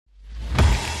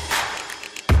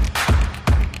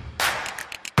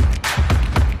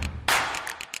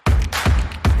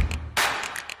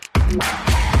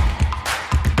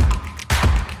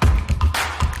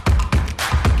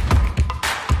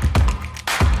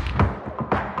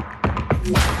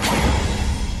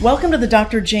Welcome to the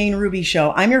Dr. Jane Ruby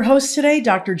Show. I'm your host today,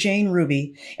 Dr. Jane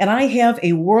Ruby, and I have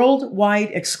a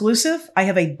worldwide exclusive. I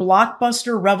have a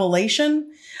blockbuster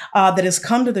revelation that has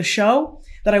come to the show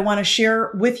that I want to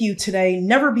share with you today.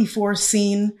 Never before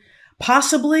seen,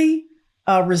 possibly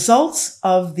results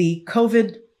of the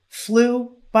COVID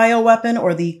flu bioweapon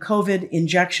or the COVID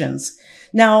injections.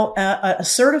 Now, a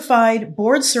certified,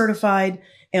 board certified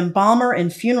embalmer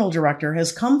and funeral director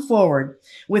has come forward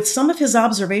with some of his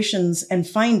observations and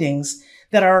findings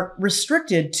that are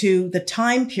restricted to the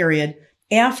time period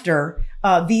after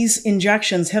these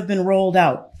injections have been rolled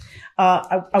out.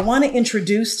 I want to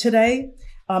introduce today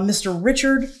Mr.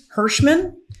 Richard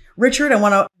Hirschman. Richard, I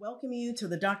want to welcome you to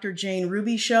the Dr. Jane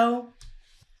Ruby Show.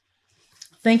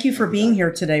 Thank you for being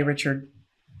here today, Richard.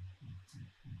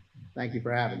 Thank you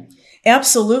for having me.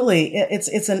 Absolutely.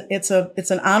 It's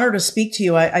an honor to speak to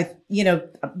you. I'm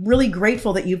really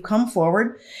grateful that you've come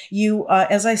forward. You,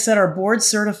 as I said, are board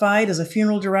certified as a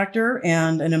funeral director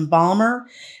and an embalmer.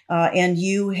 And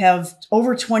you have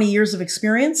over 20 years of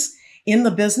experience in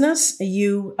the business.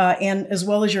 You, and as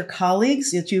well as your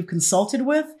colleagues that you've consulted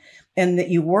with and that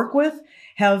you work with,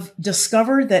 have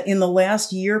discovered that in the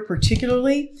last year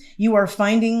particularly, you are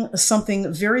finding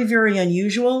something very, very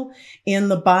unusual in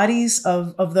the bodies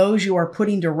of those you are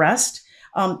putting to rest.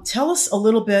 Tell us a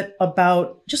little bit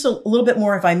about, just a little bit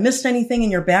more, if I missed anything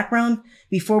in your background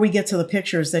before we get to the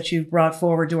pictures that you've brought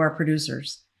forward to our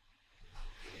producers.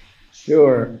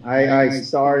 Sure. I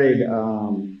started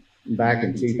back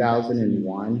in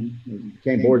 2001,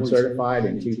 became board certified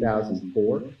in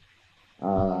 2004.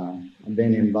 I've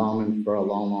been embalming for a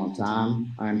long, long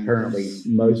time. I'm currently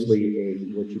mostly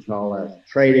what you call a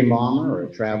trade embalmer or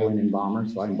a traveling embalmer,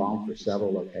 so I embalm for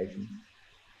several locations.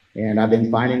 And I've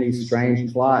been finding these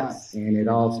strange clots, and it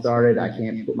all started, I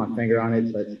can't put my finger on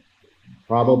it, but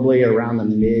probably around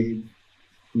the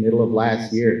middle of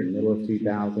last year, middle of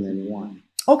 2001.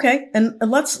 Okay, and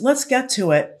let's get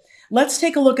to it. Let's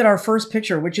take a look at our first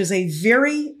picture, which is a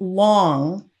very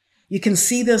long, you can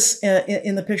see this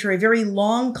in the picture, a very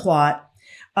long clot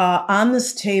on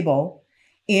this table.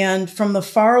 And from the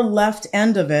far left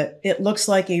end of it, it looks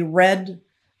like a red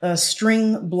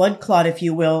string blood clot, if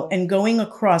you will, and going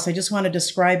across, I just want to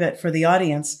describe it for the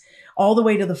audience, all the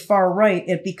way to the far right,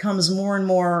 it becomes more and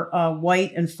more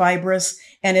white and fibrous,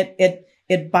 and it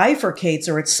bifurcates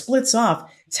or it splits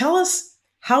off. Tell us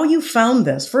how you found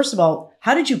this. First of all,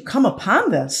 how did you come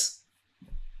upon this?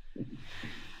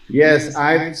 Yes,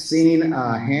 I've seen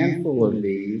a handful of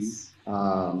these.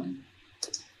 And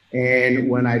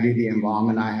when I do the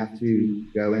embalming, I have to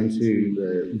go into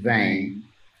the vein.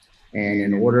 And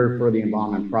in order for the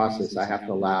embalming process, I have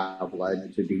to allow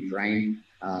blood to be drained.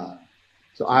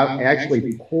 So I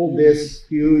actually pulled this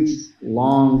huge,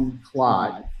 long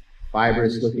clot,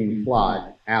 fibrous looking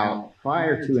clot out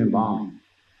prior to embalming.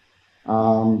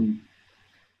 And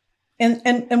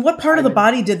what part of the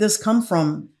body did this come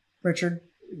from, Richard?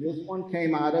 This one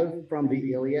came from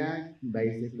the iliac,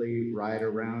 basically right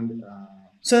around.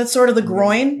 So that's sort of the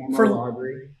groin for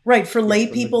artery. Right, for lay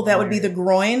people, that would be the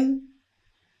groin.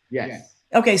 Yes.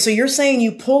 Okay, so you're saying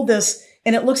you pulled this,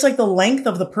 and it looks like the length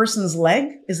of the person's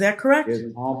leg. Is that correct?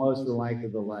 It's almost the length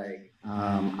of the leg.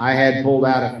 I had pulled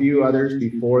out a few others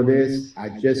before this. I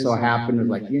just so happened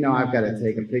to I've got to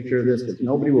take a picture of this because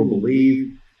nobody will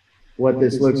believe what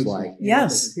this looks like.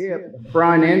 Yes. The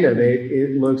front end of it,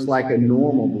 it looks like a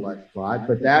normal blood clot,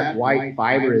 but that white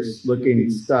fibrous looking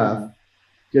stuff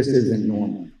just isn't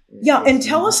normal. Yeah, and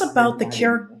tell us about the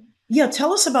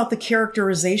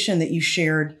characterization that you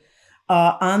shared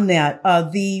on that.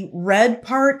 The red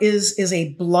part is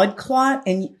a blood clot,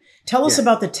 and tell us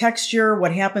about the texture,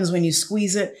 what happens when you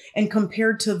squeeze it, and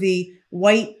compared to the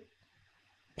white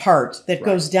part that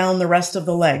goes down the rest of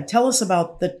the leg. Tell us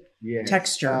about the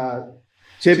texture.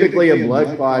 Typically, a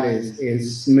blood clot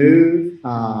is smooth.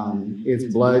 It's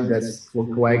blood that's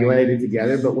coagulated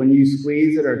together. But when you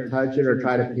squeeze it or touch it or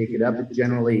try to pick it up, it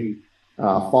generally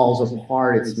falls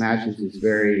apart. It smashes. It's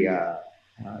very.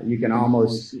 You can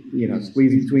almost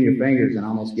squeeze between your fingers and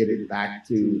almost get it back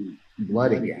to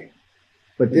blood again.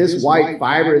 But this white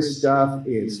fibrous stuff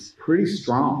is pretty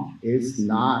strong. It's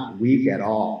not weak at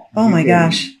all. Oh my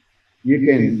gosh. You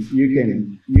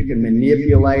can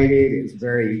manipulate it. It's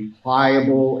very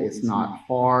pliable. It's not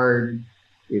hard.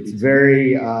 It's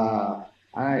very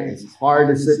it's hard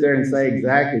to sit there and say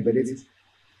exactly, but it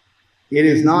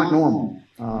is not normal.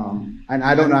 And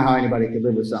I don't know how anybody could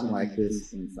live with something like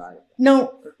this inside.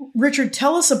 No, Richard,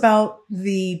 tell us about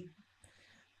this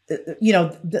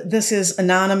is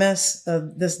anonymous.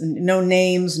 This no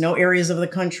names, no areas of the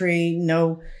country,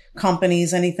 no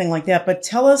companies, anything like that. But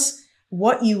tell us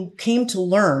what you came to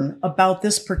learn about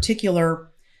this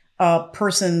particular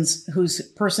person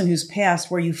who's passed,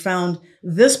 where you found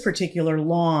this particular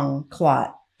long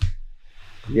clot.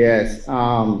 Yes.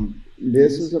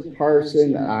 This is a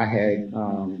person that I had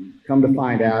come to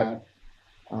find out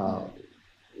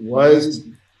was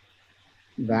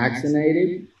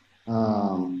vaccinated,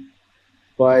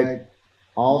 but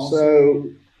also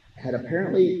had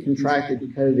apparently contracted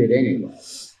COVID anyway.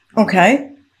 Okay.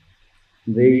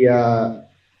 The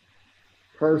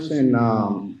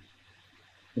person,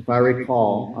 if I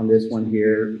recall, on this one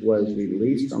here, was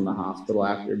released from the hospital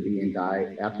after being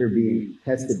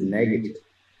tested negative.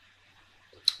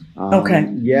 Okay.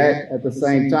 Yet at the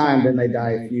same time, then they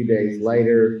die a few days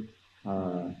later,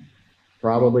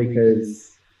 probably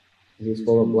because he was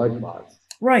full of blood clots.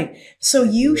 Right. So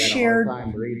you shared.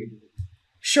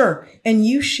 Sure. And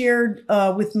you shared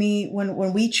with me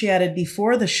when we chatted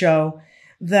before the show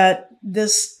that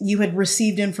you had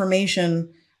received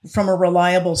information from a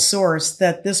reliable source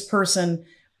that this person,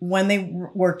 when they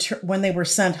were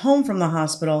sent home from the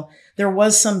hospital, there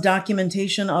was some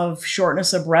documentation of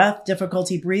shortness of breath,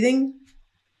 difficulty breathing.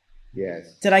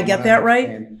 Yes. Did I get that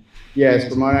right? Yes.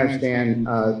 From what I understand,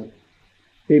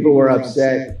 people were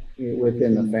upset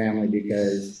within the family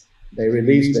because they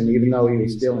released him even though he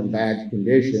was still in bad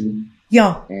condition.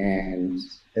 Yeah. And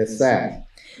it's sad.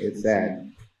 It's sad.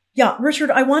 Yeah,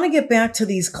 Richard, I want to get back to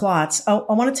these clots. I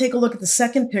want to take a look at the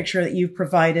second picture that you've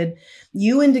provided.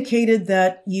 You indicated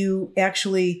that you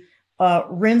actually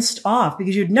rinsed off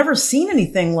because you'd never seen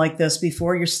anything like this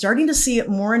before. You're starting to see it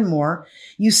more and more.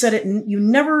 You said you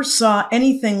never saw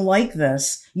anything like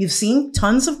this. You've seen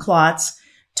tons of clots,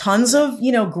 tons of,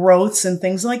 growths and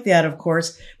things like that, of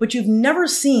course, but you've never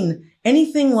seen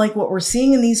anything like what we're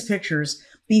seeing in these pictures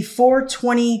before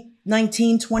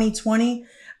 2019, 2020.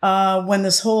 When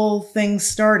this whole thing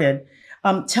started.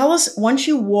 Tell us, once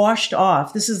you washed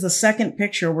off, this is the second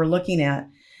picture we're looking at,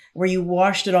 where you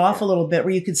washed it off a little bit,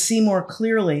 where you could see more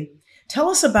clearly. Tell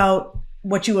us about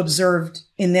what you observed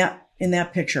in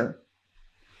that picture.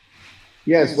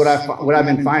 Yes, what I've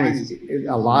been finding is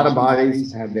a lot of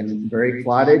bodies have been very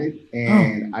clotted,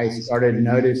 and I started to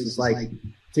notice it's like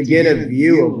to get a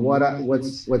view of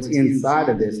what's inside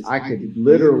of this. I could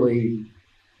literally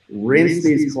rinse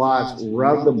these clots,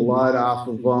 rub the blood off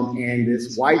of them, and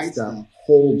this white stuff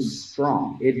holds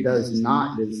strong. It does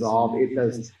not dissolve.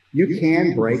 You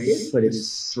can break it, but it's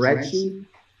stretchy.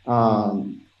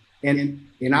 And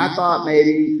I thought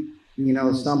maybe,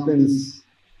 something's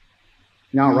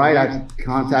not right. I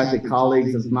contacted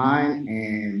colleagues of mine,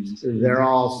 and they're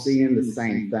all seeing the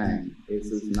same thing. This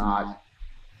is not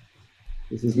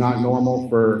normal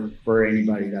for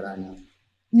anybody that I know.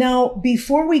 Now,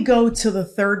 before we go to the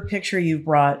third picture you've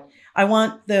brought, I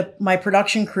want my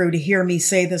production crew to hear me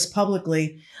say this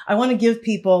publicly. I want to give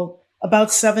people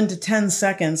about 7 to 10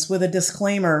 seconds with a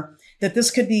disclaimer that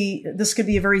this could be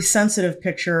a very sensitive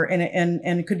picture and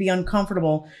it could be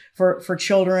uncomfortable for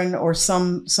children or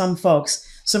some folks.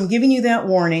 So I'm giving you that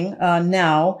warning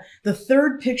now. The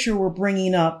third picture we're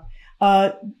bringing up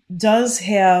does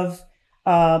have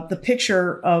the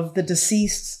picture of the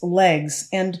deceased's legs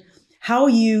and how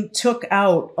you took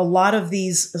out a lot of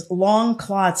these long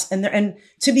clots. And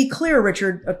to be clear,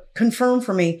 Richard, confirm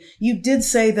for me, you did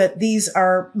say that these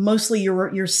are mostly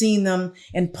you're seeing them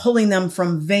and pulling them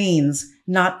from veins,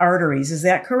 not arteries. Is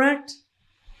that correct?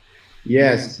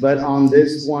 Yes, but on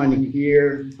this one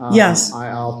here, yes,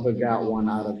 I also got one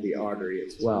out of the artery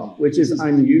as well, which is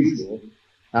unusual.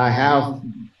 I have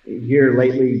here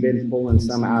lately been pulling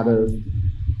some out of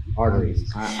arteries.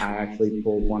 I actually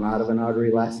pulled one out of an artery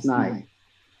last night.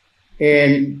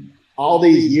 And all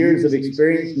these years of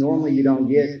experience, normally you don't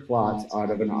get clots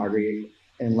out of an artery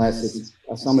unless it's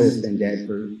somebody that's been dead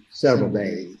for several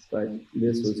days. But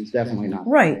this was definitely not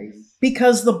right, the case.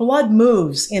 Because the blood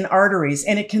moves in arteries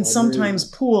and it can sometimes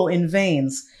pool in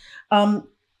veins.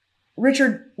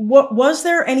 Richard, was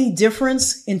there any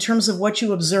difference in terms of what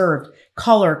you observed,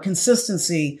 color,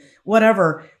 consistency,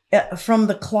 whatever, from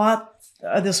the clot?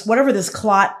 Whatever this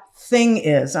clot thing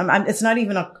is, it's not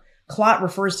even a clot,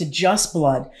 refers to just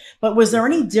blood. But was there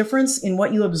any difference in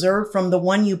what you observed from the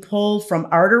one you pulled from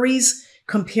arteries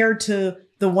compared to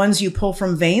the ones you pull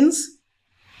from veins?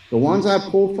 The ones I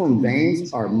pull from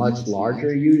veins are much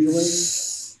larger usually.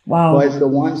 Wow. But the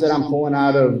ones that I'm pulling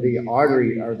out of the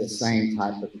artery are the same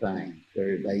type of thing.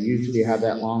 They usually have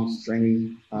that long,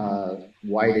 stringy,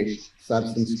 whitish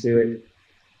substance to it.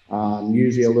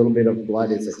 Usually a little bit of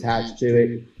blood is attached to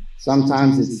it.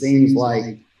 Sometimes it seems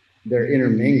like they're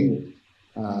intermingled.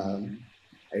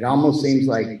 It almost seems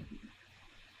like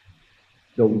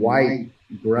the white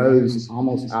grows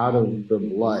almost out of the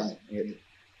blood.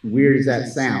 Weird as that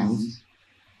sounds.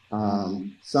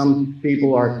 Some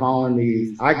people are calling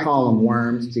these, I call them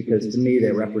worms because to me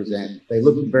they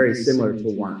look very similar to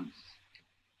worms.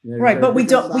 Right, but we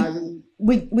don't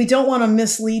want to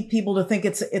mislead people to think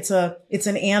it's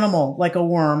an animal like a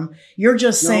worm. You're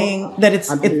just saying that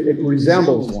it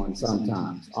resembles one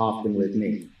sometimes, often with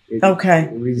me. It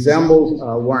resembles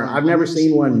a worm. I've never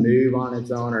seen one move on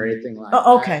its own or anything like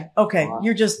that. Okay.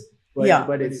 You're just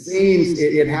But it seems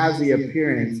it has the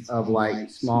appearance of like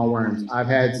small worms. I've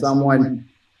had someone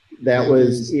that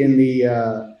was in the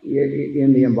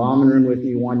embalming room with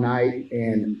me one night,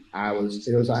 and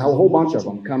it was a whole bunch of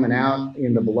them coming out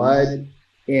in the blood,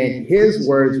 and his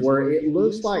words were, "It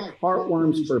looks like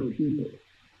heartworms for people."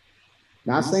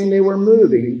 Not saying they were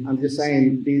moving. I'm just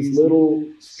saying these little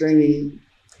stringy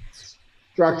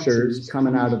structures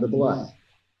coming out of the blood.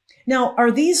 Now, are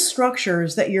these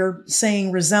structures that you're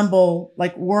saying resemble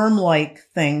like worm-like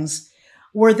things,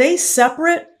 were they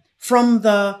separate from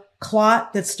the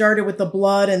clot that started with the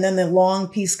blood and then the long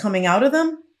piece coming out of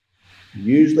them?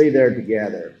 Usually they're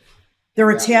together. They're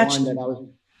attached.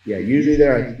 Usually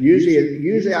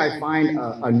I find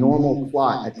a normal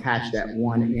clot attached at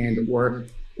one end, or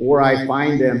I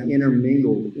find them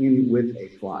intermingled in with a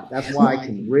clot. That's why I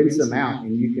can rinse them out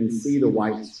and you can see the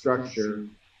white structure.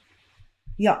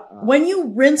 Yeah. When you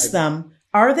rinse them,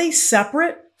 are they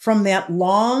separate from that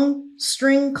long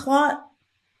string clot?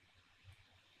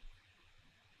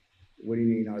 What do you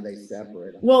mean? Are they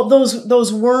separate? Well,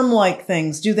 those worm-like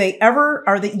things, do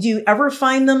you ever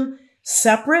find them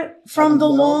separate from the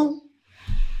long?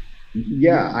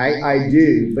 Yeah, I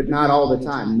do, but not all the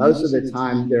time. Most of the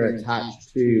time they're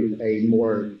attached to a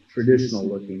more traditional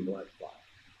looking blood clot.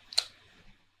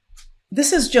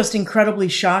 This is just incredibly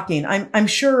shocking. I'm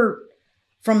sure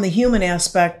from the human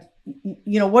aspect,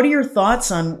 what are your thoughts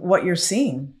on what you're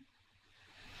seeing?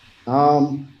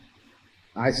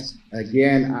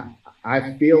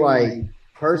 I feel like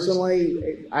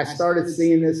personally, I started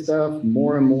seeing this stuff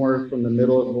more and more from the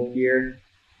middle of the year.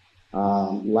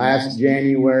 Last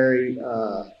January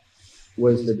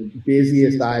was the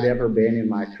busiest I'd ever been in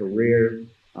my career.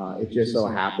 It just so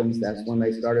happens that's when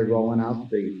they started rolling out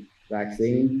the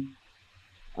vaccine.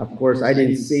 Of course, I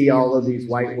didn't see all of these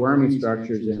white wormy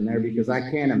structures in there because I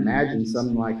can't imagine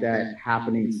something like that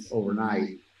happening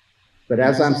overnight. But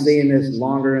as I'm seeing this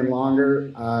longer and longer,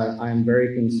 I'm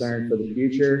very concerned for the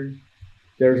future.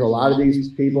 There's a lot of these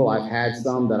people. I've had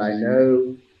some that I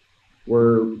know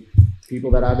were people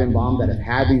that I've embalmed that have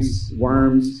had these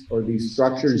worms or these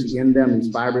structures in them, these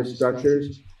fibrous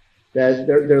structures, that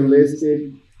they're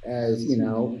listed as,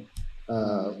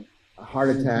 a heart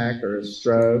attack or a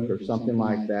stroke or something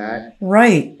like that.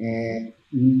 Right. And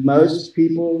most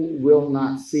people will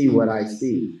not see what I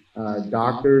see.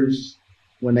 Doctors,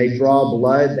 when they draw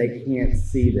blood, they can't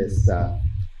see this stuff.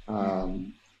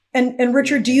 And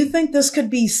Richard, do you think this could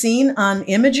be seen on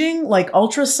imaging, like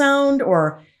ultrasound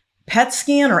or PET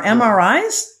scan or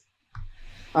MRIs?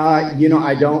 I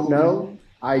don't know.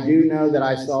 I do know that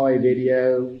I saw a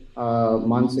video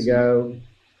months ago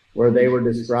where they were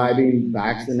describing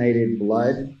vaccinated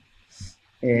blood,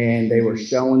 and they were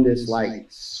showing this like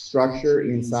structure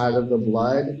inside of the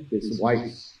blood, this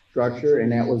white structure,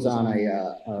 and that was on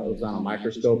a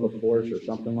microscope, of course, or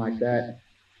something like that.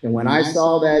 And when I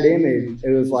saw that image, it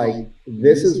was like,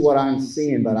 this is what I'm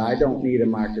seeing, but I don't need a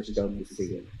microscope to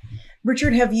see it.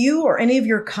 Richard, have you or any of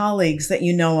your colleagues that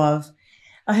you know of,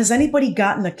 has anybody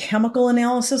gotten a chemical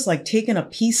analysis, like taken a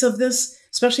piece of this,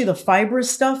 especially the fibrous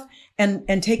stuff,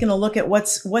 and taken a look at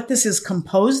what this is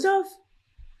composed of?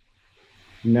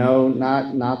 No,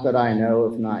 not that I know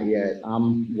of, not yet.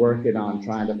 I'm working on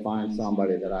trying to find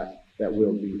somebody that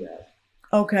will do that.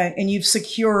 Okay, and you've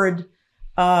secured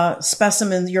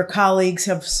specimens. Your colleagues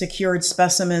have secured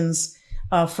specimens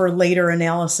for later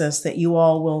analysis that you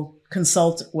all will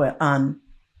consult on.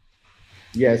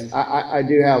 Yes, I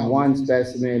do have one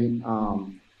specimen.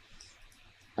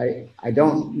 I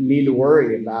don't need to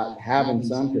worry about having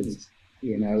some because,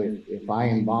 if I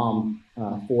embalm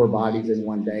 4 bodies in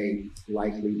one day,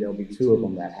 likely there'll be 2 of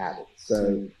them that have it.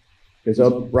 So, because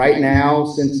right now,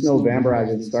 since November, I've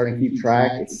been starting to keep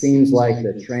track. It seems like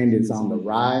the trend is on the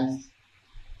rise.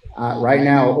 Right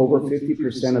now, over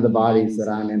 50% of the bodies that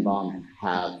I'm embalming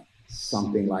have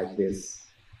something like this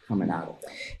coming out of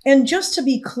them. And just to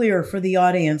be clear for the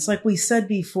audience, like we said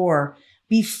before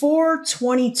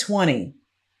 2020,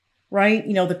 right?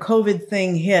 The COVID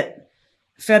thing hit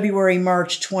February,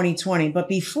 March 2020. But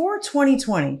before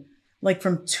 2020, like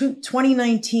from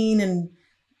 2019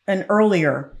 and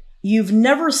earlier, you've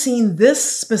never seen this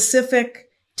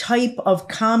specific type of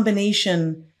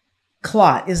combination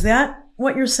clot. Is that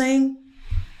what you're saying?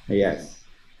 Yes.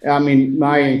 I mean,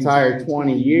 my entire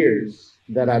 20 years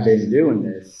that I've been doing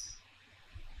this,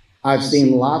 I've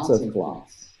seen lots of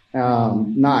clots.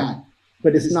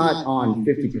 But it's not on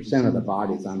 50% of the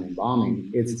bodies I'm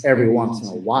embalming. It's every once in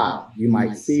a while you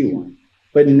might see one,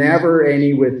 but never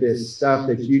any with this stuff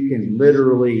that you can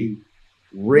literally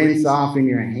rinse off in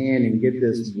your hand and get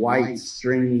this white,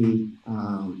 stringy,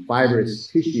 fibrous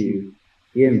tissue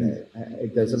in there.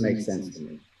 It doesn't make sense to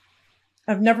me.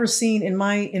 I've never seen in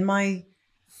my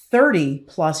 30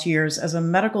 plus years as a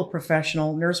medical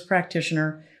professional, nurse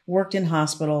practitioner, worked in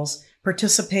hospitals,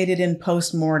 participated in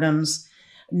postmortems,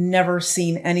 never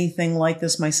seen anything like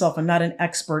this myself. I'm not an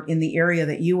expert in the area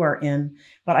that you are in,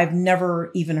 but I've never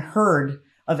even heard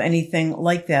of anything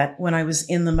like that when I was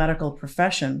in the medical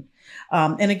profession.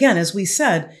 And again, as we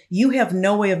said, you have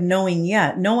no way of knowing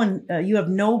yet. You have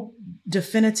no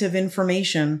definitive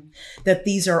information that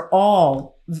these are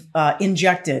all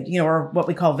injected, or what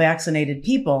we call vaccinated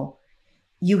people.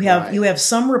 You have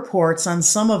some reports on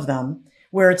some of them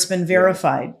where it's been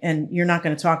verified, and you're not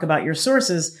going to talk about your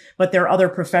sources, but there are other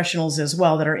professionals as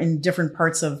well that are in different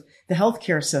parts of the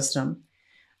healthcare system.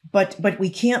 But we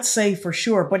can't say for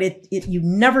sure, but you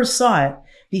never saw it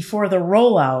before the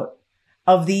rollout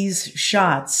of these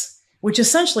shots, which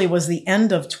essentially was the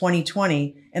end of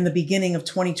 2020 and the beginning of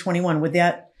 2021. Would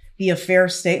that be a fair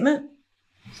statement?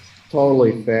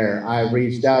 Totally fair. I've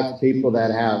reached out to people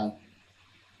that have,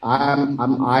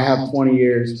 I have 20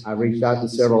 years. I've reached out to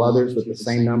several others with the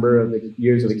same number of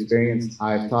years of experience.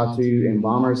 I've talked to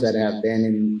embalmers that have been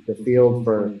in the field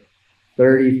for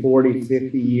 30, 40,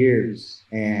 50 years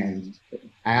and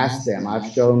asked them, I've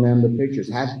shown them the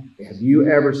pictures. Have you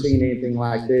ever seen anything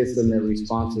like this? And the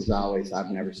response is always,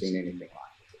 I've never seen anything like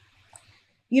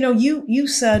it. You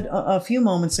said a few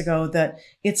moments ago that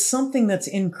it's something that's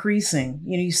increasing.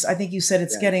 I think you said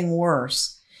it's getting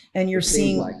worse, and you're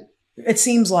seeing, it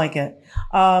seems like it.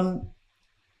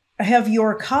 Have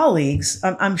your colleagues,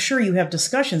 I'm sure you have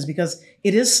discussions because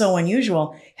it is so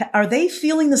unusual. Are they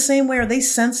feeling the same way? Are they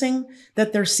sensing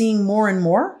that they're seeing more and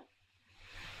more?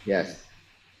 Yes,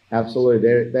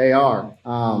 absolutely. They are.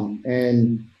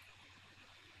 And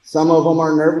some of them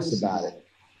are nervous about it.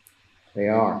 They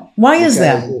are. Why is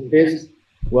that?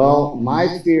 Well,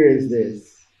 my fear is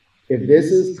this. If this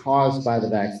is caused by the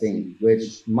vaccine,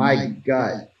 which my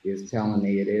gut is telling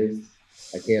me it is,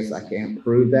 I guess I can't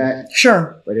prove that.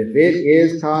 Sure. But if it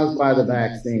is caused by the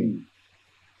vaccine,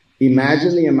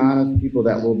 imagine the amount of people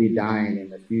that will be dying in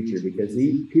the future, because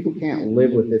these people can't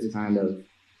live with this kind of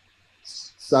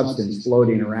substance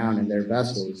floating around in their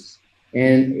vessels.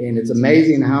 And it's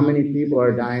amazing how many people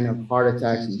are dying of heart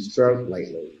attacks and stroke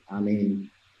lately. I mean,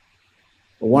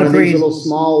 one of these little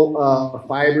small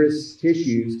fibrous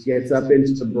tissues gets up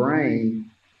into the brain,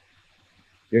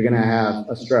 you're going to have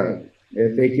a stroke.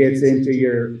 If it gets into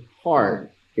your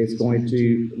heart, it's going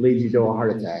to lead you to a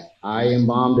heart attack. I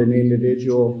embalmed an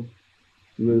individual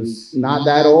who was not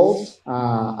that old.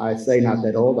 I say not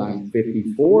that old. I'm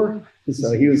 54.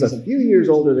 So he was a few years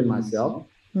older than myself.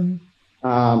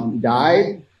 Mm-hmm.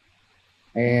 Died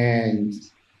and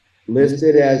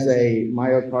listed as a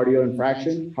myocardial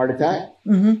infarction, heart attack.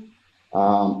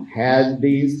 Mm-hmm. Had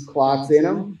these clots in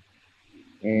him,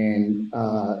 and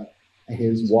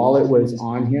his wallet was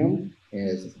on him.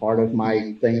 As part of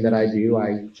my thing that I do,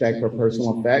 I check for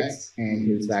personal effects, and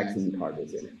his vaccine card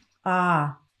was in it.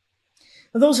 Well,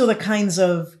 those are the kinds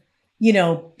of,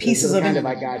 pieces of...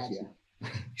 I got you.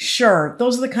 Sure.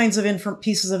 Those are the kinds of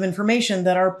pieces of information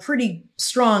that are pretty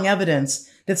strong evidence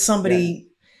that somebody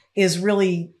is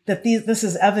really, this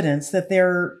is evidence that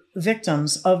they're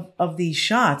victims of these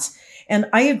shots. And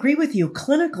I agree with you.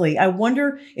 Clinically,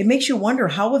 it makes you wonder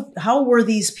how were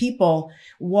these people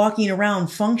walking around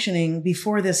functioning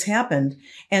before this happened?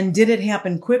 And did it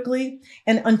happen quickly?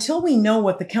 And until we know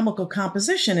what the chemical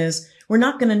composition is, we're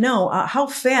not going to know how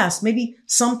fast. Maybe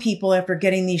some people, after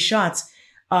getting these shots,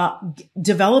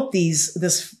 develop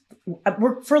this,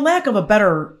 for lack of a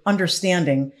better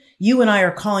understanding, you and I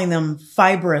are calling them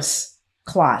fibrous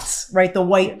clots, right? The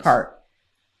white part.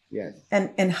 Yes.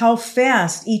 And how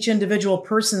fast each individual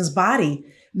person's body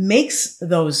makes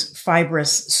those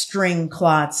fibrous string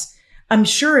clots. I'm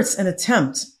sure it's an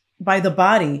attempt by the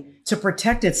body to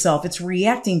protect itself. It's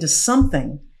reacting to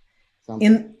something.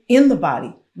 in the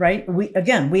body, right? We're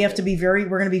going to be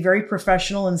very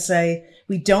professional and say,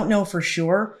 we don't know for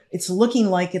sure. It's looking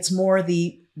like it's more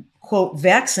the quote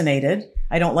vaccinated.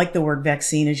 I don't like the word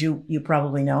vaccine, as you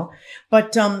probably know,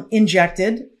 but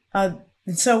injected.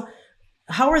 So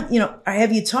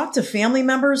have you talked to family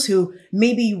members who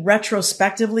maybe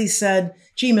retrospectively said,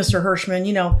 gee, Mr. Hirschman,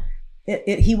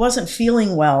 he wasn't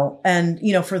feeling well, and,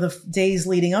 for the days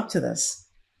leading up to this?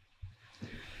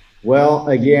 Well,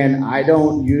 again, I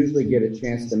don't usually get a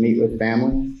chance to meet with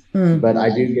families, but I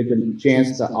do get the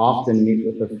chance to often meet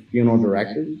with the funeral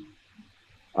directors.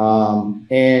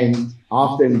 And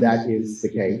often that is the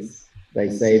case. They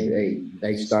say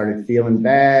they started feeling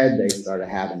bad. They started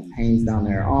having pains down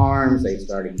their arms. They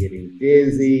started getting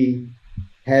dizzy,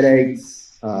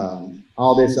 headaches,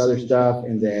 all this other stuff.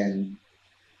 And then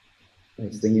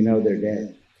next thing you know, they're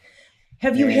dead.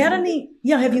 Have you had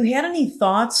any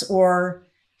thoughts or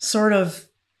sort of,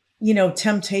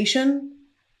 temptation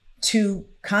to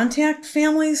contact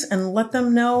families and let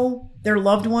them know their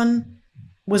loved one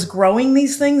was growing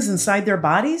these things inside their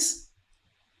bodies?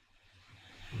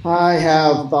 I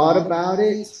have thought about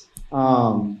it.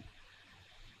 But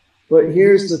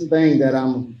here's the thing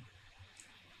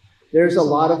there's a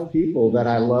lot of people that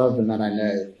I love and that I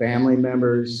know, family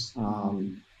members,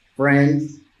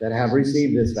 friends that have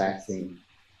received this vaccine.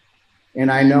 And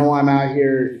I know I'm out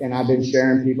here and I've been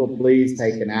sharing people, please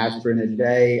take an aspirin a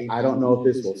day. I don't know if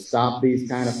this will stop these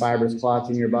kind of fibrous clots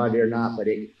in your body or not, but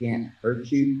it can't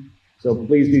hurt you. So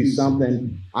please do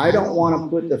something. I don't want to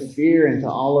put the fear into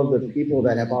all of the people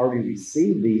that have already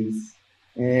received these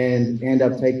and end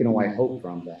up taking away hope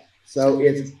from that. So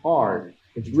it's hard.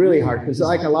 It's really hard because,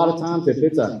 like, a lot of times, if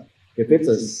it's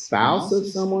a spouse of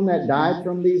someone that died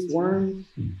from these worms,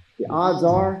 the odds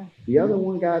are the other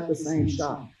one got the same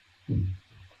shot. And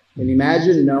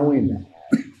imagine knowing that.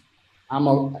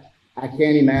 I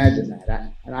can't imagine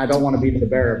that. And I don't want to be the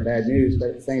bearer of bad news, but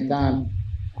at the same time,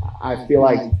 I feel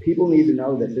like people need to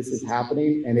know that this is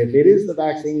happening. And if it is the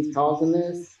vaccines causing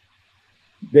this,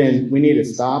 then we need to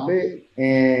stop it.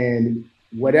 And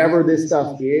whatever this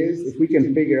stuff is, if we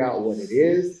can figure out what it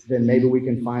is, then maybe we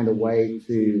can find a way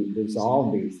to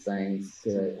resolve these things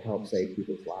to help save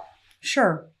people's lives.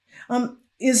 Sure.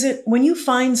 Is it when you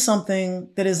find something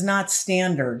that is not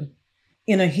standard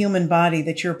in a human body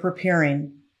that you're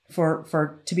preparing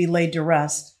for to be laid to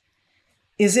rest,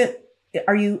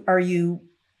 are you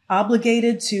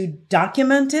obligated to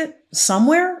document it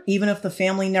somewhere, even if the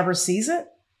family never sees it?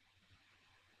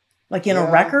 Like in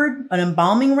a record, an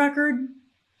embalming record?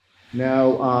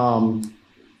 No,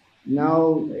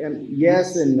 and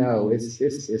yes and no.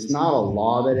 It's not a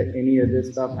law that any of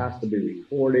this stuff has to be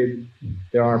recorded.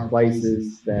 There are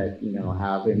places that,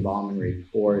 have embalming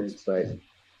reports, but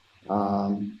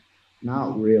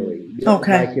not really.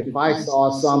 Okay. Like if I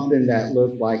saw something that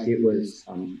looked like it was,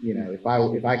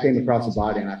 if I came across a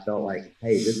body and I felt like,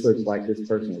 hey, this looks like this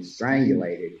person was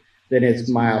strangulated, then it's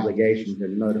my obligation to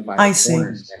notify the coroner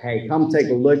and say, hey, come take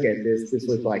a look at this. This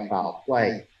looks like foul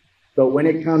play. But when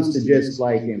it comes to just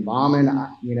like embalming,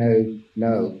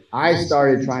 no. I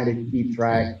started trying to keep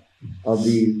track of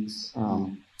these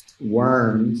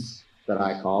worms that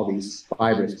I call these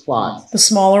fibrous clots. The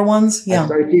smaller ones? Yeah. I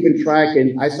started keeping track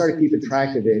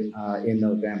of it in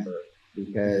November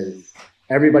because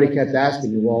everybody kept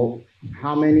asking me, well,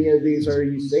 how many of these are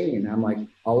you seeing? I'm like,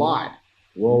 a lot.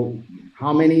 Well,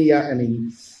 how many?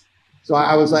 So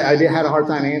I was like, had a hard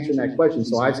time answering that question.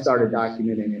 So I started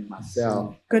documenting it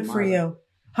myself. Good for you.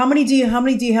 How many do you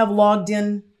have logged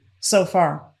in so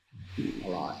far? A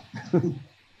lot.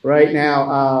 Right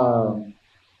now,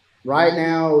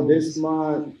 this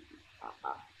month,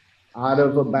 out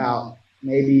of about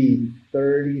maybe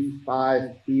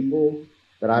 35 people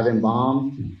that I've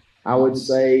embalmed, I would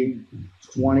say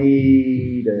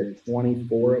 20 to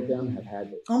 24 of them have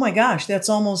had this. Oh my gosh, that's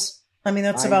almost,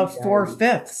 that's about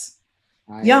 4/5.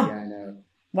 I know.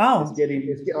 Wow. It's getting,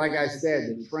 like I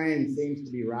said, the trend seems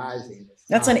to be rising.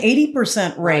 That's an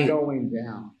 80% rate. Not going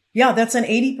down. Yeah, that's an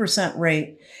 80%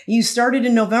 rate. You started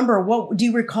in November. What do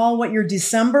you recall what your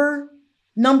December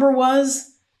number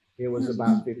was? It was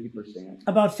about 50%.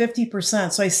 About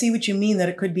 50%. So I see what you mean, that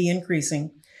it could be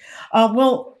increasing.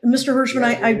 Well, Mr.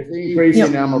 Hirschman, it's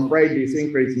increasing. I'm afraid it's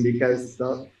increasing because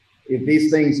if these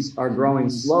things are growing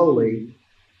slowly,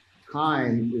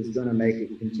 time is going to make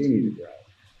it continue to grow.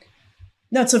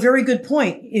 That's a very good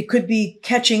point. It could be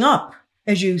catching up,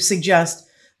 as you suggest,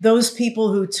 those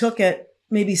people who took it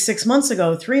maybe 6 months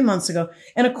ago, 3 months ago.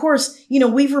 And of course,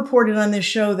 we've reported on this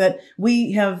show that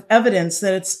we have evidence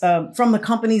that it's from the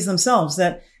companies themselves,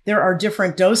 that there are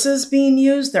different doses being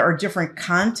used. There are different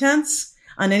contents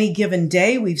on any given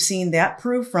day. We've seen that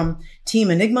proof from Team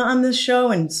Enigma on this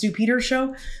show and Stu Peters'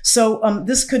 show. So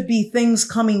this could be things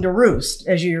coming to roost,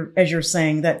 as you're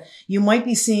saying, that you might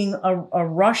be seeing a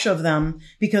rush of them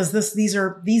because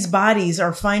these bodies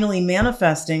are finally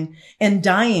manifesting and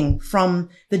dying from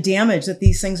the damage that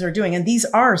these things are doing. And these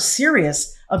are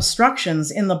serious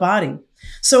obstructions in the body.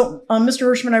 So, Mr.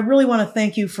 Hirschman, I really want to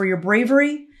thank you for your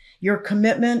bravery, your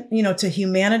commitment, to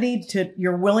humanity, to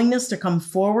your willingness to come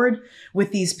forward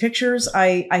with these pictures.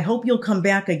 I hope you'll come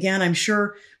back again. I'm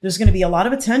sure there's going to be a lot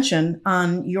of attention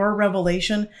on your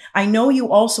revelation. I know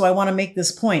you also, I want to make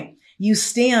this point. You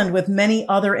stand with many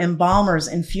other embalmers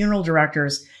and funeral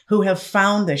directors who have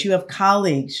found this. You have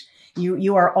colleagues.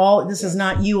 You are all, this is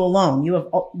not you alone.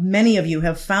 Many of you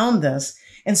have found this.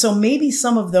 And so maybe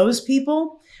some of those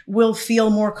people will feel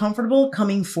more comfortable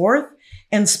coming forth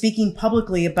and speaking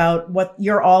publicly about what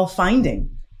you're all finding.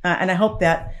 And I hope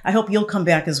you'll come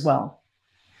back as well.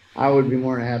 I would be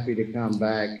more than happy to come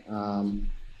back. I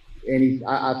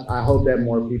hope that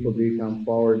more people do come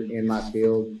forward in my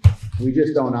field. We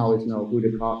just don't always know who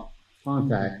to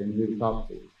contact and who to talk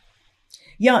to.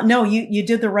 Yeah, no, you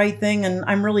did the right thing, and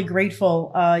I'm really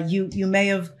grateful. You may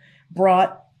have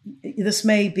brought, this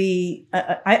may be,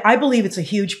 I believe it's a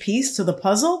huge piece to the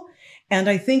puzzle. And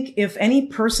I think if any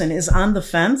person is on the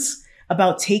fence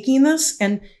about taking this,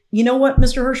 and you know what,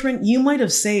 Mr. Hirschman, you might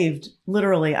have saved,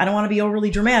 literally, I don't want to be overly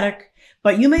dramatic,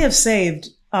 but you may have saved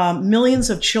millions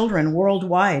of children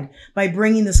worldwide by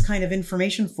bringing this kind of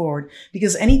information forward,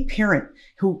 because any parent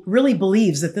who really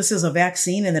believes that this is a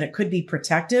vaccine and that it could be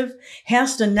protective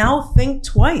has to now think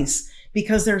twice,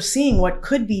 because they're seeing what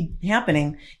could be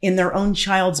happening in their own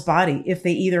child's body if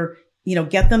they either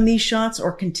get them these shots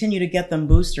or continue to get them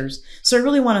boosters. So I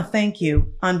really want to thank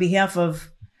you on behalf of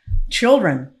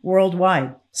children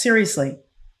worldwide. Seriously.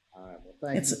 All right. Well,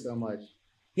 thank you so much.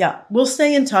 Yeah. We'll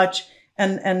stay in touch,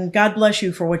 and God bless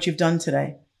you for what you've done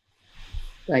today.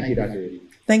 Thank you, Dr. Reed.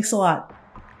 Thanks a lot.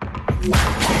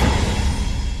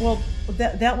 Well,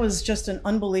 that was just an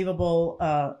unbelievable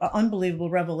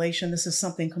revelation. This is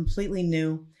something completely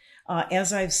new.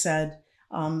 As I've said,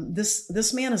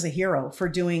 this man is a hero for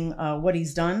doing what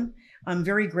he's done. I'm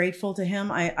very grateful to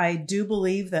him. I do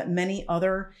believe that many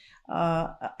other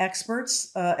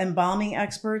experts, embalming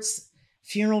experts,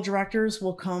 funeral directors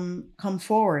will come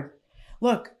forward.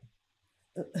 Look,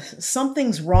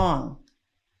 something's wrong.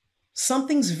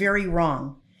 Something's very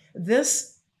wrong.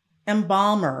 This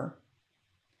embalmer,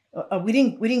 we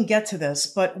didn't get to this,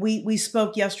 but we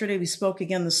spoke yesterday. We spoke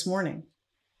again this morning.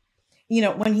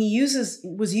 When he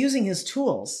was using his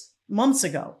tools months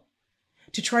ago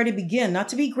to try to begin, not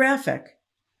to be graphic,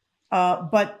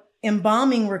 but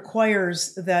embalming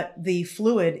requires that the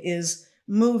fluid is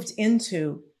moved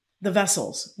into the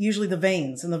vessels, usually the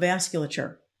veins and the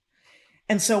vasculature.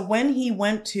 And so when he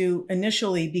went to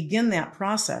initially begin that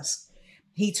process,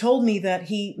 he told me that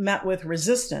he met with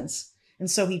resistance. And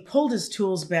so he pulled his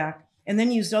tools back and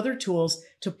then used other tools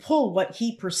to pull what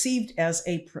he perceived as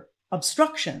a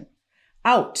obstruction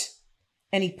out.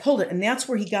 And he pulled it. And that's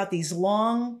where he got these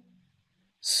long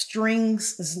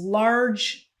strings, this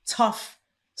large, tough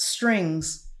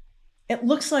strings. It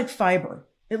looks like fiber.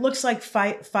 It looks like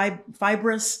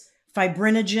fibrous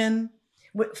fibrinogen.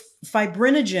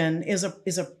 Fibrinogen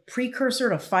is a precursor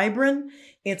to fibrin.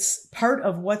 It's part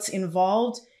of what's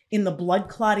involved in the blood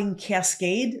clotting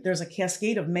cascade. There's a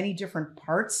cascade of many different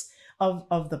parts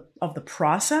of the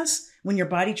process when your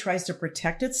body tries to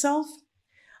protect itself.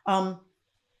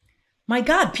 My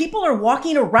God, people are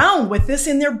walking around with this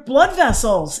in their blood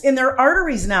vessels, in their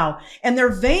arteries now, and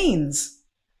their veins.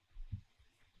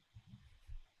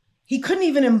 He couldn't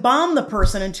even embalm the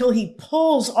person until he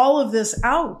pulls all of this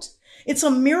out. It's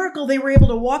a miracle they were able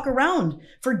to walk around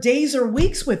for days or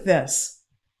weeks with this.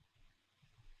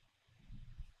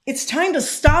 It's time to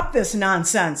stop this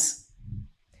nonsense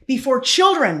before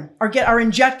children are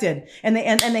injected and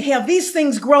they have these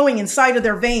things growing inside of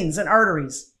their veins and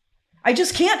arteries. I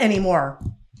just can't anymore.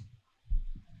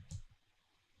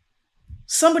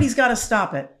 Somebody's got to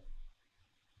stop it.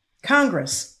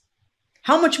 Congress,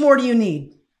 how much more do you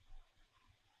need?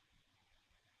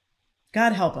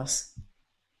 God help us.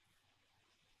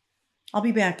 I'll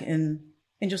be back in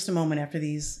just a moment after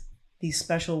these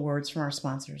special words from our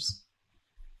sponsors.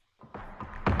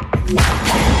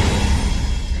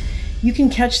 You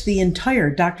can catch the entire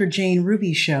Dr. Jane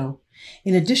Ruby show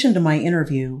In addition to my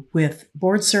interview with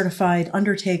board-certified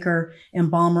undertaker,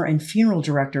 embalmer, and funeral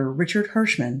director Richard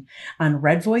Hirschman on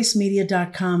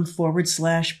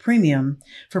redvoicemedia.com/premium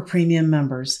for premium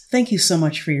members. Thank you so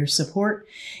much for your support.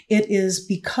 It is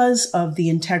because of the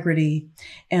integrity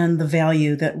and the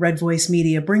value that Red Voice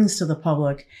Media brings to the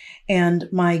public and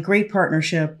my great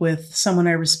partnership with someone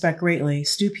I respect greatly,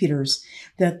 Stu Peters,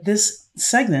 that this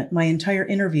segment, my entire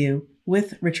interview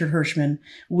with Richard Hirschman,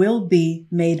 will be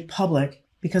made public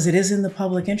because it is in the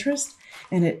public interest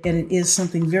and it is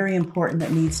something very important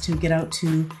that needs to get out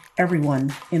to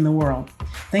everyone in the world.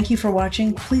 Thank you for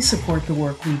watching. Please support the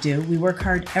work we do. We work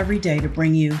hard every day to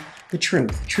bring you the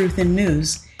truth in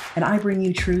news, and I bring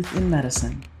you truth in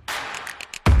medicine.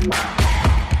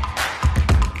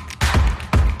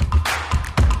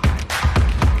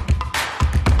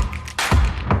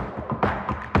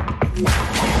 Yeah.